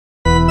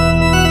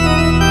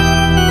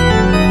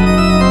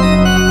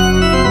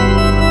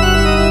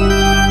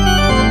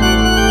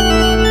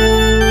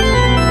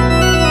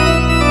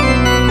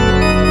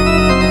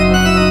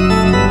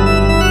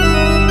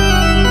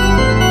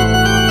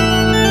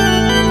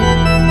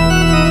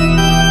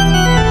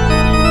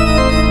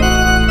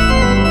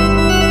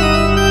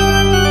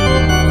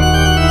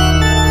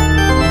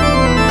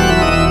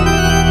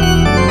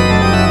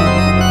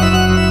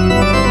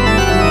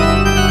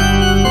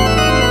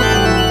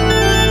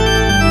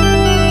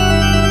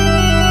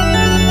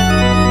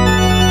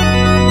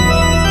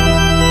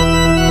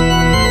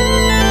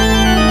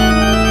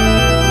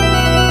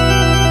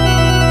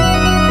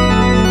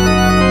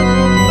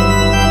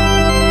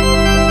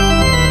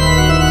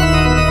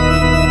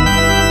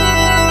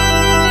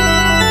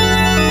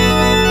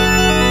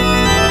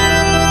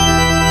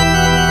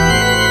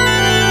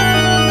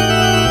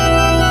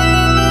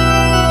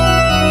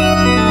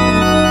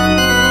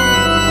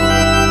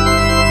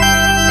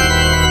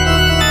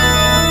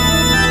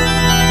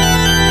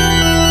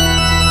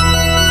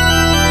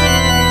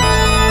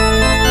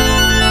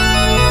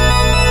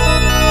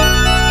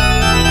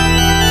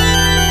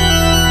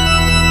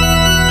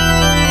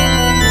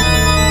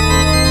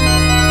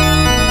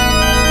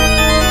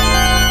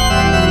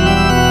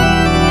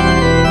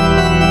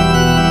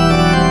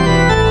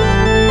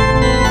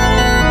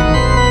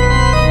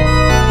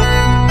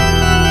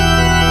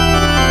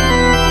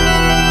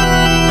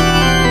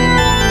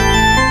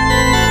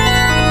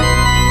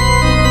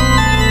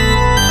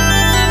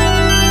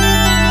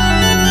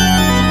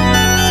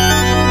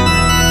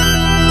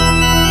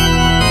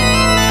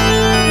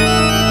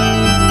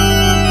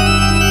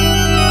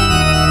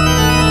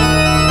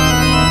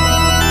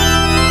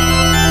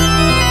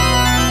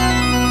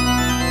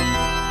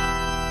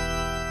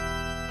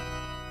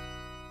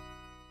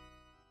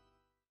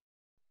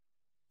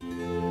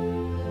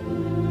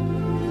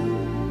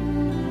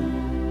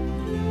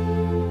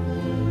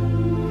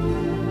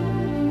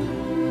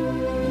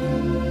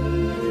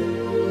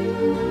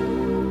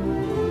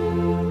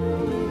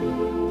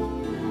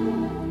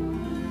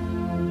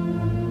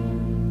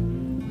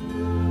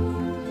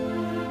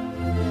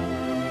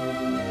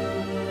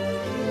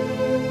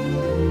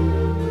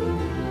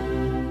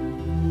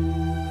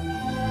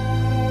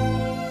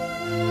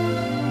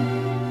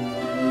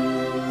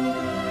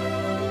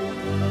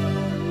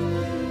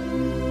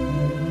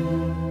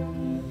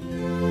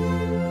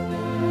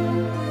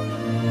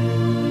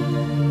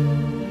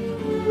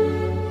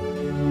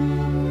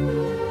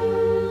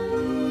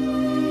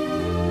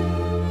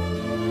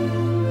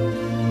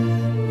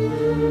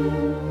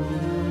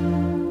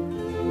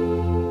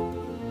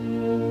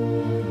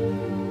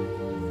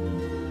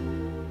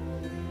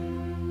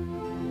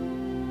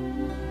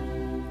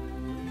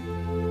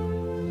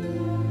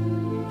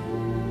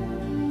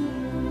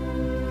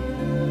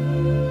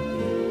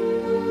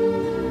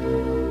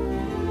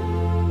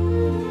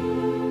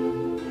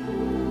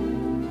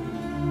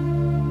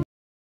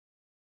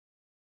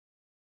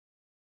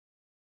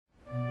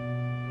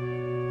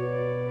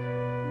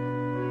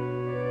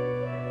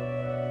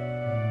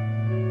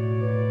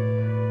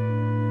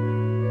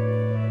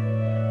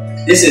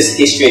This is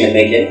history in the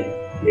making,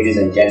 ladies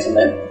and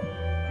gentlemen.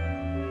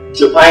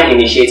 CHOPIN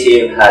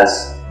initiative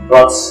has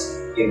brought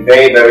a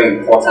very, very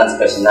important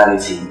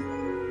personality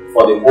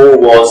for the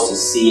whole world to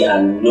see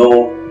and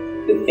know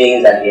the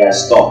things that he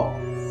has done.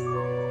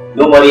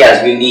 Nobody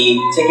has really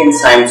taken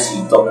time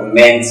to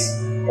document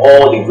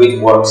all the great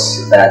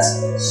works that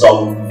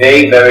some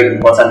very, very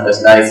important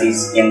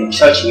personalities in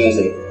church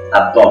music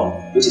have done,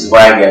 which is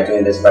why we are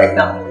doing this right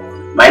now.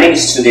 My name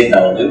is Tunde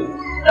Daldu,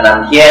 and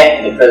I'm here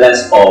in the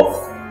presence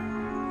of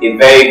a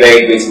very,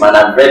 very great man.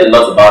 I've read a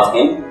lot about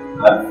him.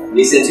 I've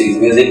listened to his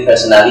music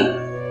personally,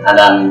 and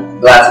I'm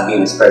glad to be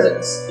in his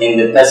presence, in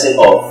the person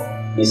of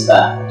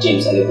Mr.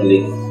 James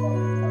Adekunle.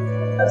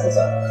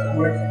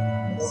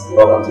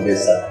 Welcome to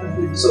this,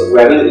 sir. So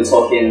we're going to be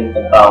talking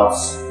about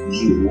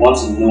you. We want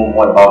to know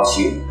more about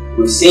you.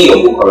 We've seen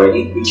your book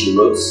already, which you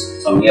wrote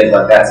some years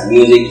back. That's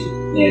Music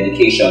in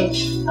Education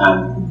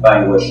and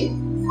Divine Worship.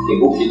 The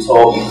book you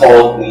called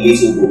The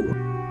Little Book.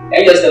 Can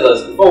you just tell us,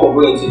 before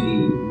we go into the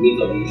meat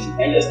of the issue,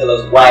 can you just tell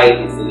us why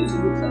it's The Little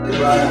Book?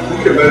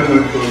 Thank you very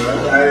much for that.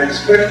 I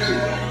expected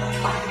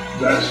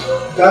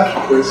that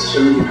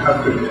question would have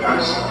to be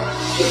answered.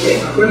 Okay.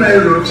 When I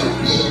wrote it,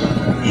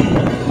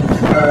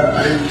 I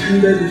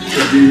intended it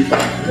to be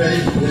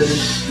very, very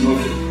small.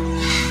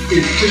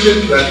 It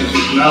isn't that it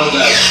is now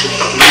that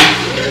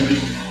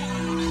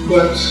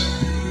but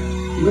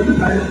when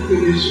I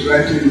finished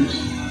writing it,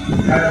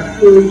 I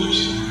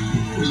approached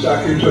Mr.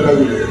 Adekunle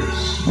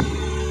Williams,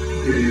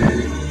 the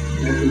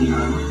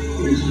gentleman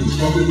who is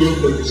responsible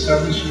for the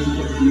establishment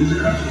of the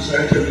Musical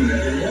Society of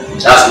Nigeria.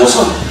 That's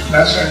awesome.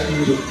 That's right,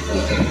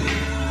 okay.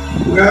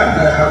 Where I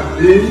have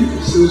been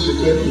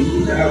associated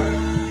with, I have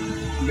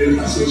been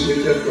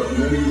associated for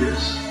many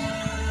years.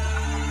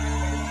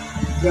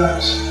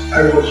 That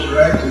I was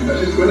writing, that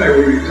is when I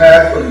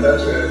retired from that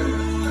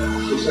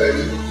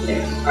society,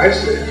 I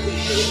said I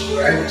was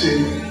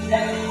writing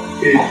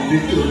a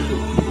little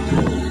book.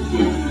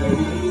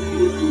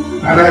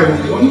 And I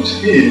want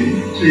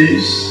him,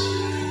 please,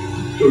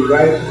 to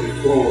write the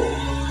foreword.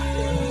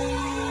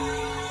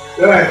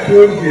 Then I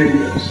told him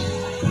that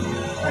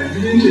I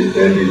didn't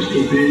intend it to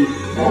be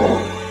an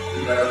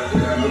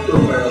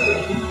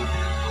autobiography,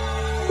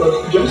 but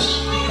just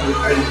an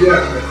idea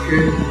that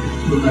came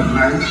to my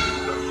mind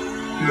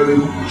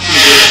during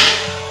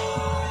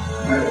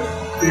my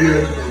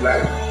period in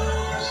life,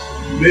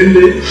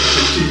 mainly as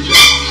a teacher.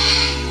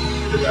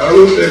 As I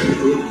always tell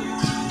people,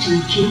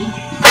 teaching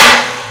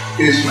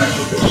is my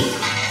profession.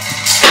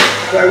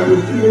 And I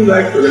would even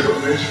like to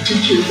recommend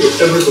teaching to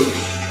everybody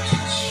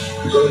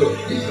because of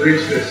the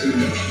great lesson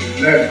that you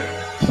learn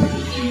as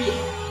a teacher.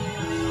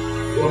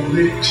 From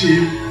the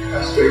team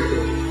aspect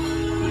of it.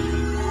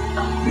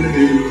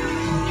 Maybe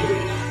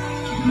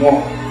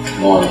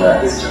more than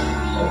that.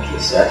 Okay,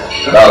 sir.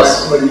 That was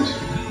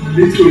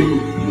little.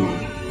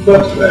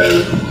 But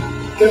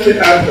let me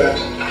add that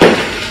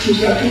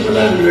Mr.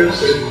 Adekunle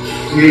said,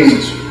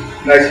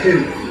 like him,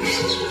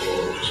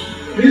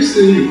 this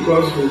thing you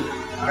call book,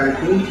 I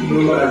don't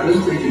know, I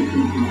don't think it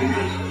will be.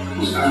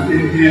 And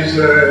in his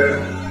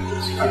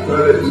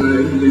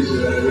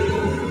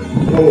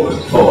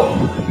forward,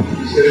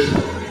 he says,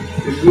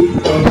 the book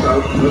comes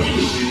out not to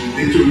be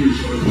little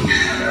useful,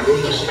 and I was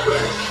not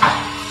surprised.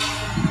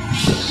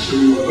 So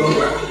we will come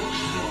back.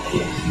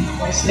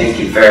 Thank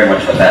you very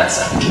much for that,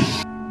 sir.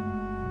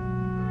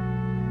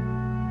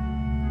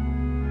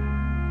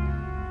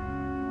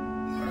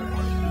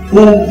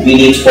 Who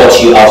really taught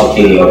you how to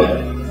play the organ?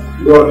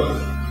 God.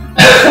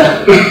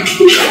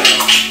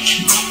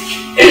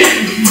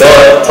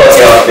 God taught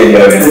you how to play the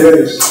organ?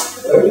 Yes.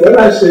 When I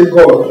say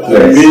God, I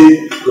mean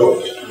God.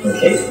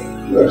 Okay.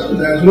 There's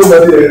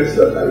nobody else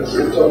that I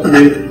say taught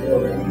me.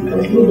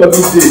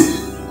 Nobody did.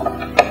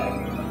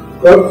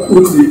 God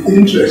put the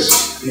interest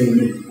in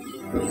me.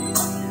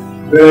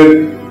 Then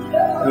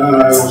I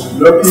was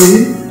lucky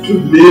to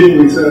live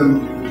with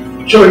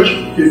church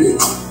people.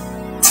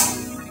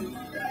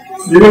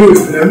 Living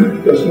with them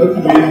does not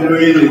mean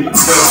knowing it, but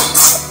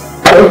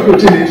God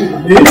putting it in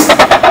me, I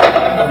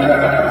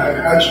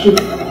had to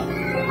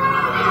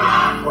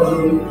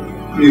follow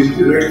His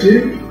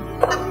directive,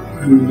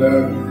 and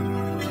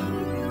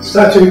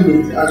starting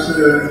with as a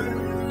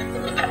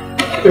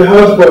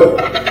houseboy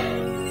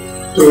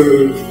to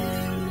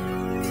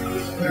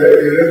a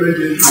reverend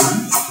gentleman,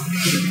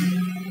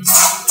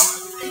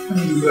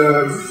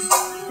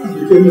 and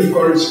became a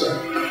chorister.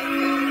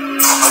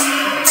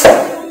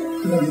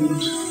 And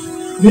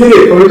being a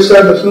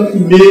chorister does not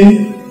mean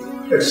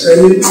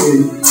excelling in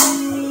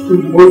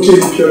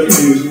promoting church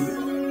music.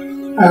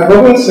 I have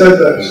often said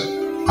that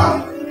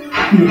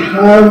you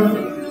have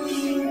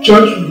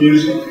church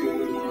music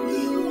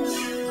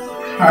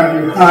and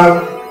you have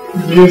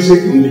music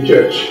in the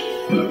church.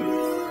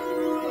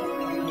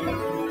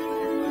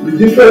 The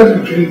difference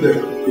between them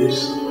is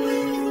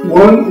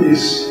one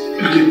is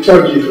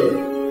liturgical,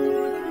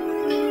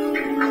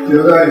 the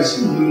other is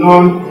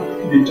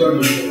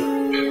non-liturgical.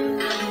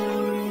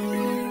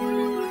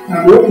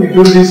 And what we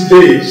do these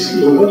days,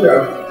 or what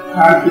I've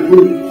had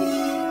people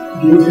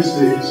do these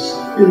days,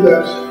 is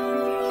that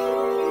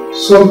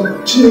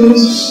some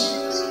things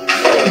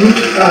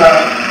which are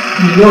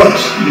not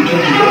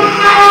liturgical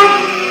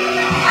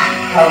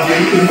have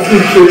been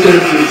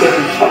infiltrated with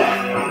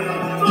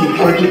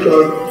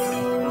liturgical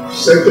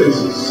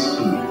sentences.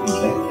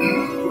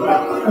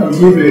 I'll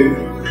give a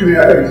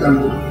clear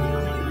example.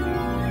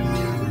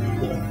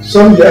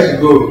 Some years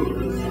ago,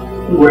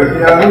 we were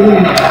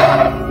hearing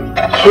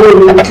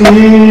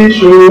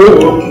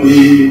Shoki.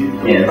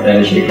 Yeah,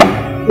 very shaky.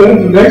 Then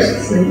the next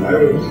thing I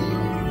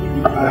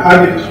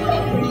had it.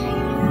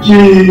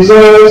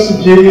 Jesus,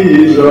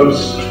 Jesus.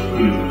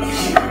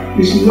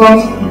 It's not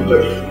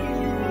liturgy,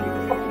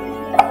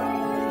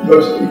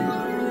 but it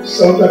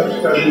sometimes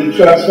can be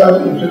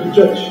transferred into the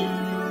church.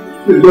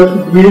 They just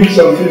build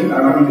something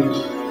around it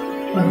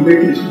and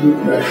make it look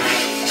like.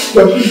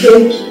 But we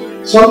don't.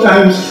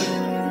 Sometimes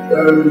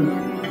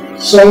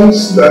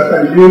songs that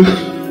are used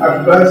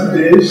at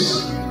birthdays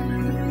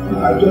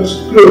are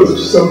just closed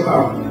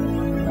somehow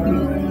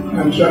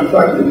and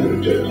transferred into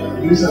the church.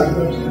 These are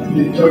not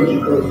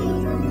liturgical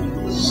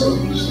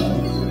songs.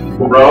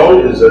 Brown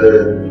is a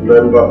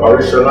member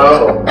parishioner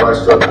of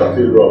Christ Church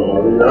Cathedral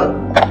Marina,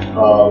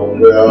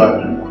 where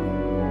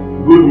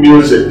good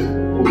music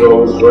is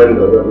always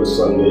rendered every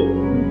Sunday.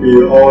 He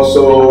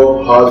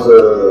also has a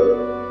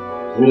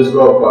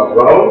musical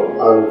background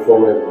and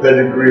from a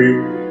pedigree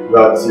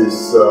that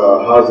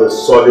has a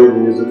solid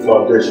music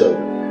foundation.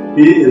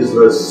 He is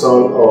the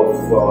son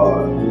of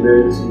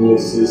late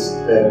Mrs.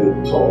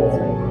 Edison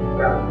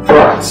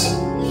Pratt,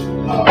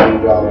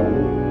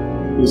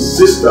 and his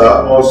sister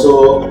also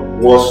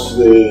was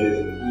the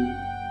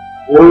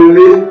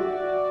only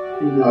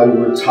and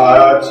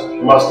retired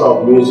master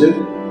of music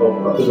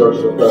of Cathedral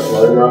Church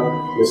Marina,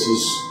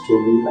 Mrs.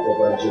 Tolu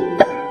Evangeli.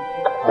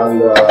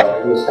 And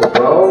Mr.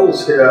 Brown is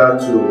here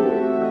to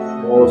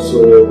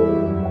also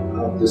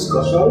have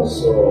discussions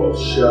or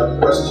share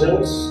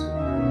questions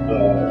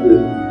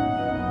with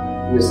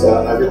Mr.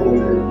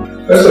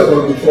 Adekunle. First of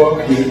all, before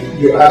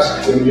you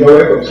ask, you're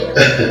welcome, sir.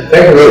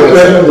 Thank you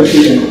very much.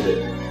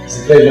 It's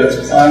a pleasure to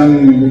see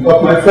you. Of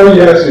my 4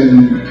 years in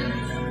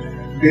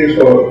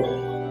Guildford,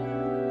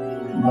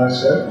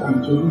 myself and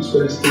Tolu's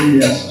first 3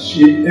 years,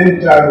 she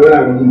entered when I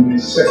was in the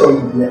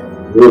second year.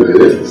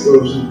 Really? So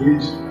she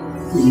did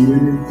the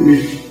remaining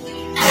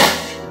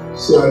 3.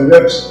 So I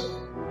left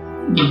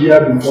the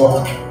year before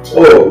her.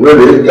 Oh,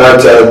 really?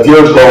 That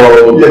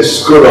Guildford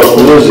School of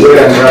Music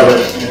and Drama.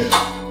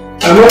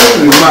 I must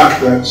remark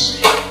that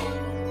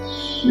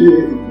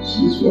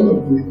she's one of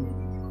the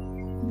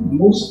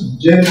most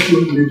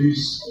gentle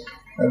ladies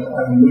that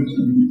I've met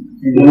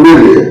in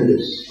Really?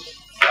 Yes.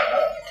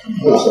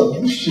 Most of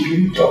them, she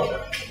didn't talk.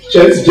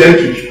 Just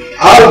gentle.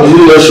 How did you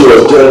know she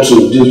was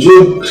gentle? Did you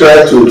try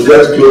to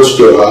get close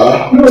to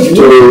her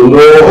to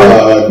know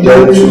her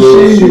gentle?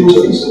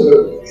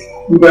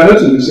 We were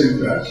not in the same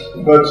class,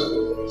 but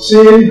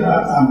seeing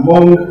her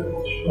among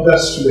other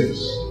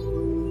students,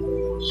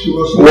 she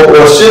was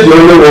she the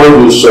only one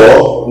you saw?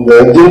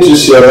 Then didn't you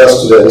see other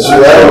students? Why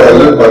are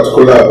you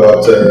particular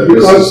about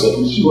because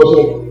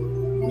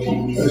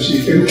she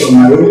came from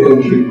my own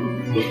country.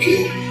 Okay.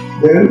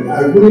 Then I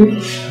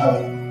wouldn't have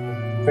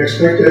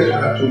expected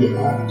her to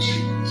act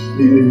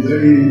in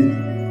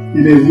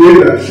a way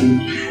that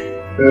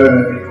would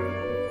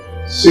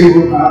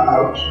single her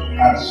out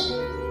as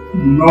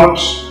not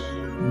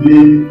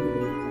being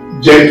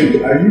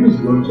gentle. I use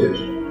the word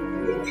gentle.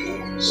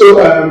 So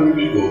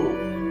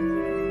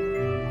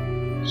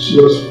she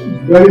was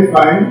very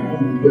fine,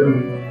 and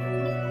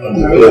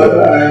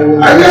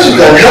I guess you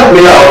can help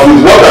me out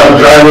with what I'm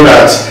driving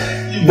at.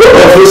 Both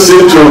of you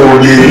seem to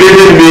be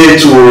leading me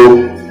to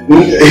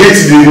hit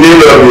the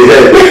nail on the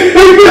head.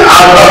 And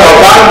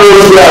Papa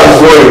knows where I'm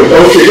going.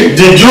 Okay.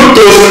 Did you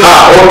toast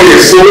her? Okay,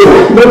 so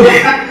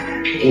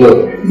no,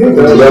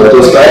 not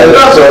toast her.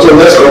 So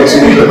let's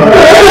continue.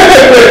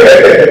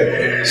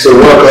 So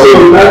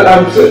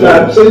I'm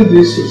saying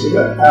this to say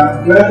that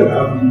I'm glad to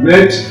have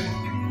met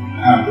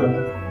her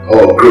brother.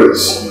 Oh, great.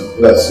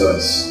 That's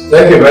nice.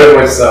 Thank you very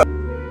much, sir.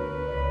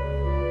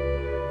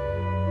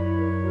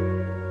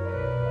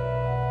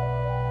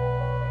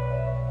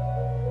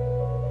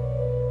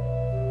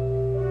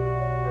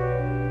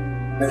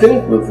 I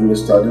think with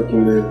Mr.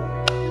 Adekunle,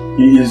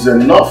 he is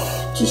enough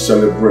to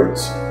celebrate.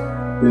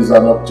 He's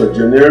an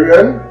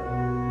octogenarian.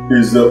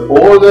 He's the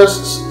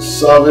oldest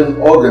serving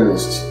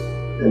organist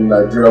in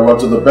Nigeria, well,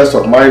 to the best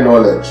of my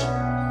knowledge.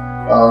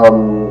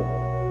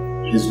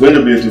 He's going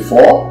to be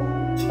 84.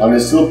 And he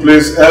still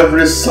plays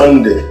every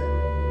Sunday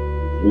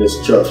in his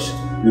church.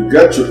 You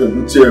get to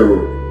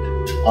Ebutero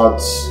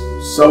at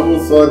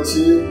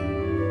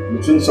 7:30,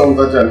 between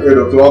 7:30 and 8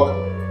 o'clock.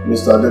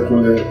 Mr.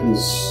 Adekunle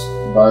is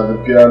by the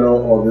piano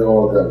or the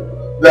organ.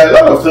 There are a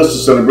lot of things to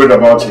celebrate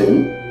about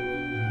him.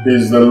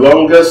 He's the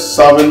longest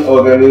serving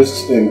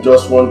organist in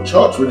just one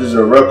church, which is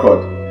a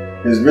record.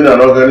 He's been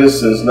an organist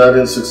since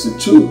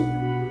 1962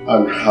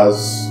 and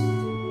has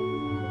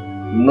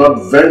not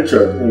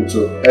ventured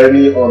into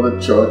any other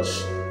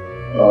church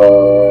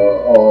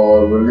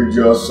or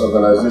religious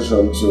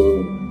organization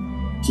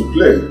to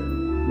play.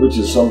 which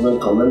is something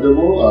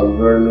commendable and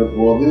very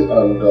noteworthy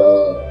and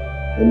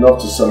enough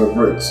to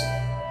celebrate.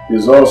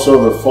 He's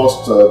also the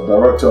first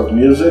director of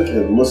music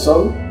in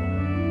Musam.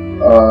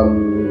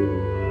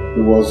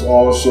 He was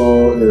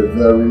also a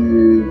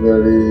very,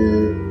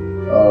 very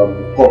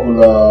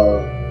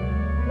popular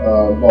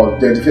or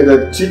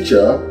dedicated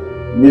teacher,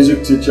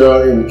 music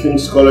teacher in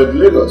King's College,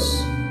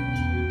 Lagos.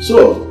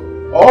 So,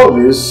 all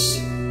these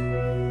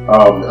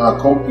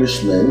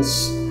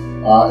accomplishments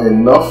are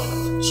enough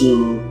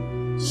to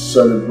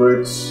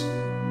celebrate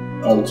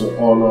and to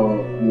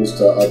honor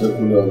Mr.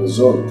 Adekunle on his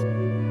own.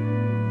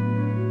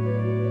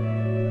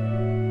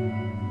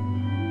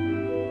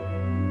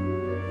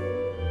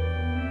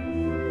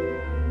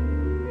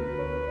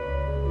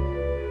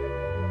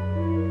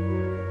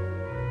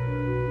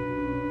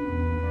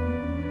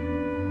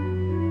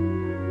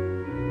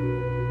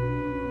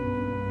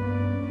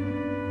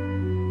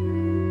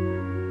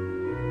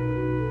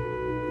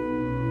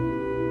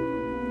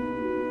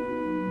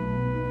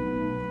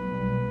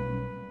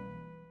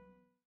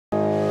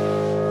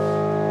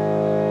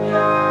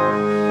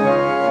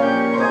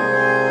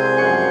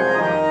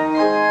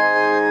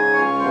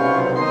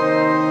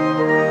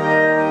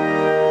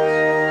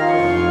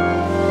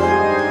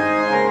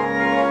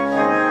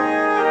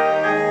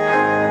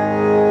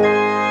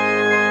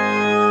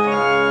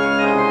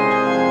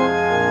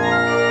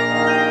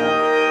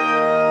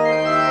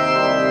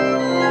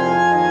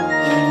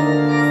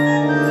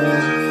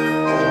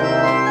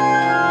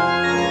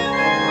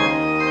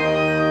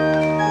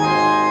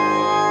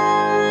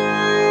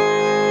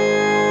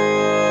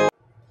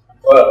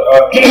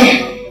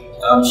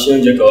 I'm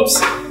Sean Jacobs.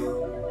 I've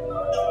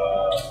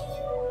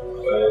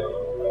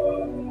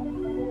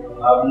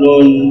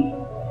known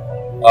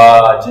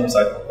James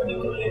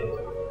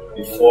Adekunle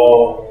before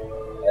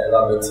I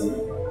ever met him.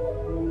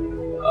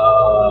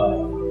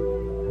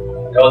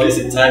 There was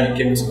this time he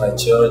came to my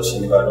church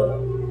in Ibadan,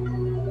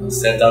 in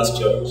Center's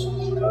Church,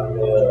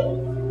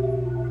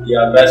 and he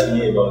advised me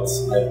about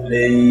my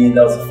playing.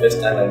 That was the first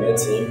time I met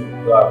him,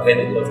 so I've heard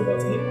a lot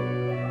about him.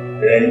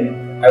 Then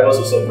I was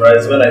so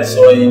surprised when I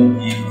saw him.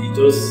 He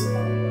just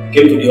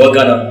came to the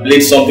organ and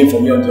played something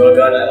for me on the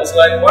organ. I was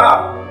like,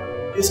 wow,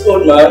 this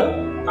old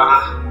man,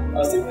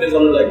 I still play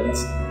something like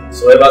this.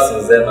 So ever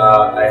since then,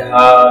 I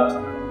had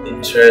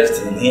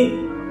interest in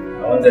him.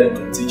 I wanted him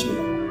to teach me.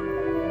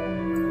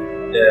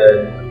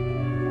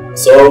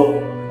 So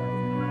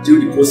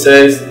during the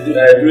process,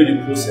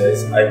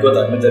 I got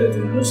admitted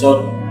into Muson.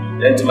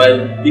 Then to my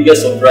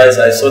biggest surprise,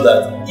 I saw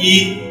that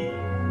he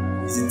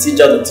is a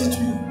teacher to teach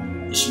me.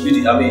 He should be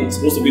he's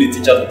supposed to be the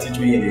teacher to teach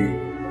me in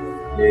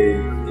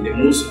the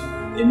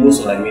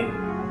Muson, I mean.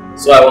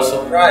 So I was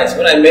surprised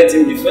when I met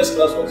him. The first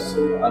class was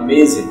so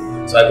amazing.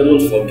 So I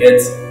couldn't forget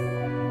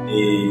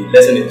the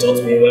lesson he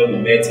taught me when we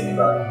met in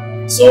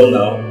Ibadan. So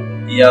now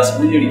he has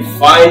really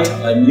refined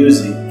my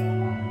music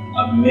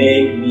and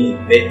made me a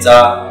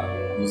better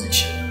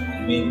musician. I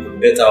mean, a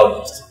better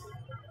artist.